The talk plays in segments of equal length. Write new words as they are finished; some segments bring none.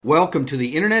Welcome to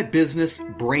the Internet Business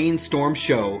Brainstorm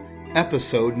Show,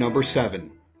 episode number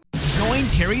 7. Join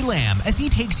Terry Lamb as he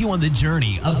takes you on the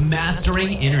journey of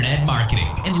mastering internet marketing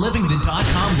and living the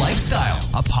 .com lifestyle,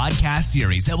 a podcast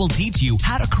series that will teach you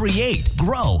how to create,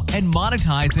 grow, and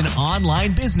monetize an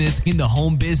online business in the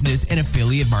home business and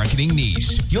affiliate marketing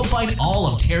niche. You'll find all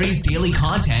of Terry's daily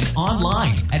content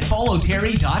online at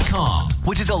followterry.com,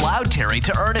 which has allowed Terry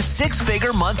to earn a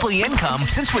 6-figure monthly income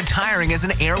since retiring as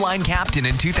an airline captain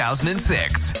in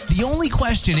 2006. The only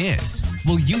question is,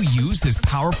 will you use this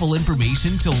powerful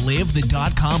information to live the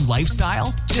 .com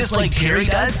lifestyle, just like Terry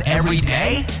does every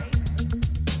day?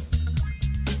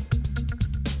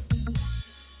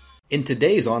 In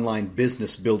today's online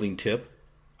business building tip,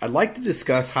 I'd like to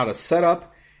discuss how to set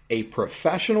up a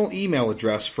professional email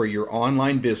address for your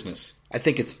online business. I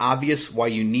think it's obvious why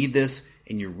you need this,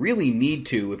 and you really need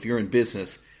to, if you're in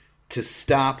business, to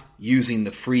stop using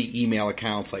the free email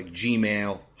accounts like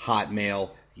Gmail,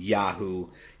 Hotmail, Yahoo.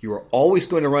 You are always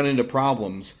going to run into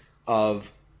problems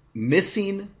of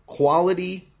missing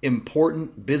quality,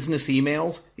 important business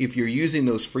emails if you're using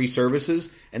those free services,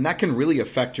 and that can really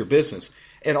affect your business.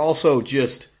 It also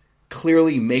just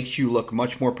clearly makes you look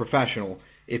much more professional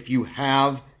if you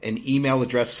have an email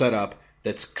address set up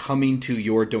that's coming to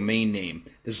your domain name.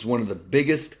 This is one of the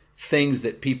biggest things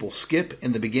that people skip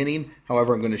in the beginning.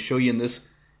 However, I'm going to show you in this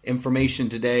information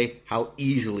today how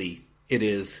easily it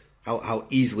is, how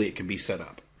easily it can be set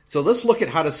up. So let's look at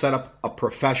how to set up a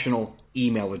professional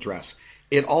email address.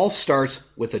 It all starts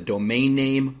with a domain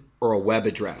name or a web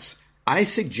address. I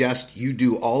suggest you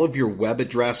do all of your web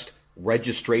address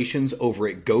registrations over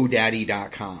at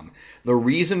GoDaddy.com. The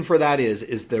reason for that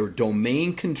is their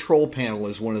domain control panel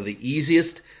is one of the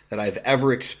easiest that I've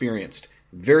ever experienced.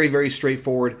 Very, very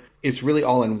straightforward. It's really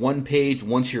all in one page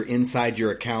once you're inside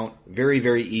your account. Very,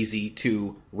 very easy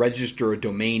to register a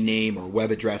domain name or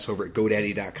web address over at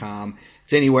GoDaddy.com.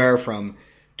 It's anywhere from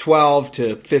 $12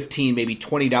 to $15, maybe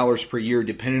 $20 per year,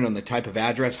 depending on the type of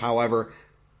address. However,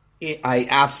 I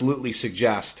absolutely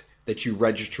suggest that you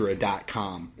register a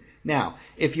 .com. Now,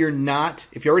 if you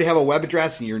already have a web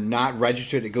address and you're not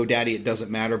registered at GoDaddy, it doesn't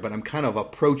matter, but I'm kind of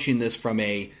approaching this from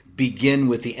a begin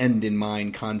with the end in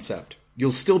mind concept.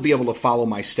 You'll still be able to follow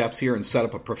my steps here and set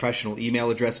up a professional email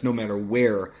address no matter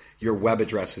where your web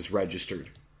address is registered.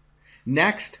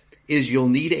 Next is you'll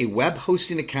need a web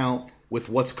hosting account with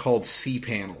what's called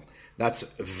cPanel. That's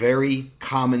a very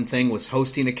common thing with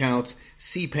hosting accounts.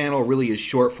 cPanel really is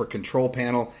short for control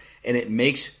panel, and it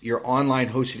makes your online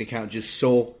hosting account just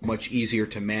so much easier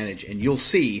to manage. And you'll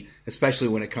see, especially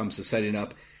when it comes to setting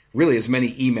up really as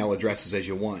many email addresses as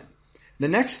you want. The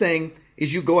next thing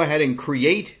is you go ahead and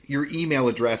create your email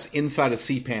address inside of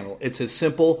cPanel. It's as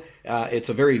simple. It's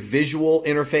a very visual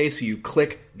interface. So you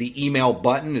click the email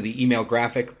button or the email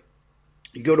graphic.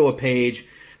 You go to a page.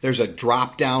 There's a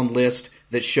drop-down list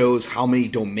that shows how many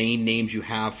domain names you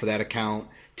have for that account.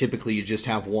 Typically, you just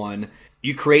have one.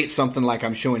 You create something like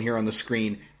I'm showing here on the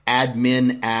screen,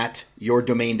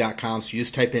 admin@yourdomain.com. So you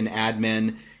just type in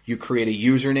admin. You create a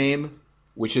username,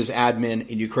 which is admin,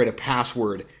 and you create a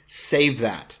password. Save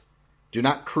that. Do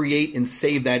not create and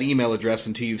save that email address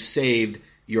until you've saved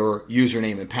your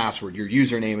username and password. Your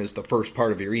username is the first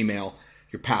part of your email.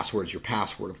 Your password is your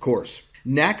password, of course.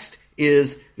 Next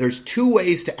is there's 2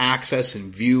 ways to access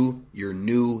and view your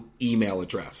new email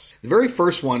address. The very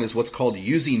first one is what's called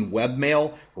using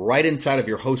webmail right inside of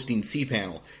your hosting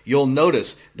cPanel. You'll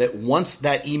notice that once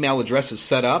that email address is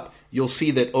set up, you'll see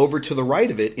that over to the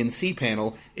right of it in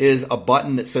cPanel is a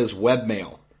button that says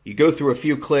webmail. You go through a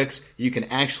few clicks, you can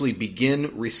actually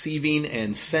begin receiving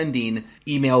and sending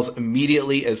emails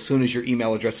immediately as soon as your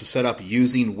email address is set up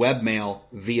using webmail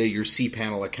via your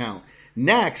cPanel account.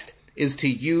 Next is to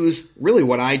use, really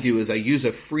what I do is I use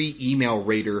a free email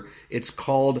rater. It's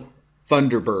called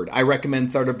Thunderbird. I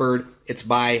recommend Thunderbird. It's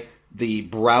by the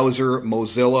browser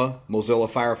Mozilla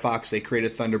Firefox. They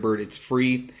created Thunderbird. It's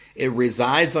free. It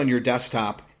resides on your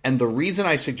desktop. And the reason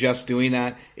I suggest doing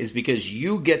that is because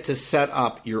you get to set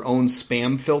up your own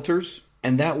spam filters.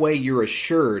 And that way you're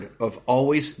assured of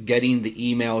always getting the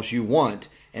emails you want.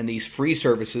 And these free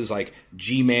services like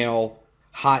Gmail,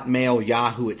 Hotmail,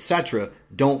 Yahoo, etc.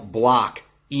 don't block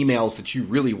emails that you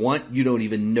really want. You don't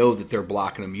even know that they're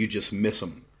blocking them. You just miss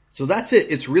them. So that's it.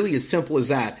 It's really as simple as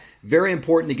that. Very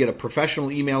important to get a professional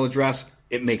email address.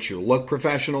 It makes you look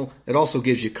professional. It also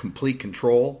gives you complete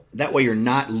control. That way you're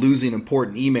not losing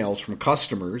important emails from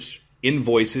customers,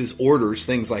 invoices, orders,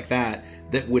 things like that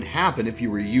would happen if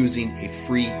you were using a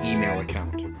free email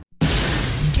account.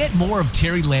 Get more of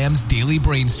Terry Lamb's Daily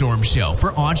Brainstorm Show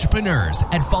for entrepreneurs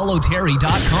at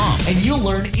followterry.com, and you'll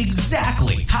learn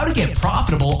exactly how to get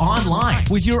profitable online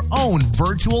with your own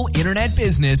virtual internet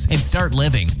business and start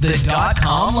living the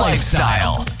 .com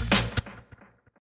lifestyle.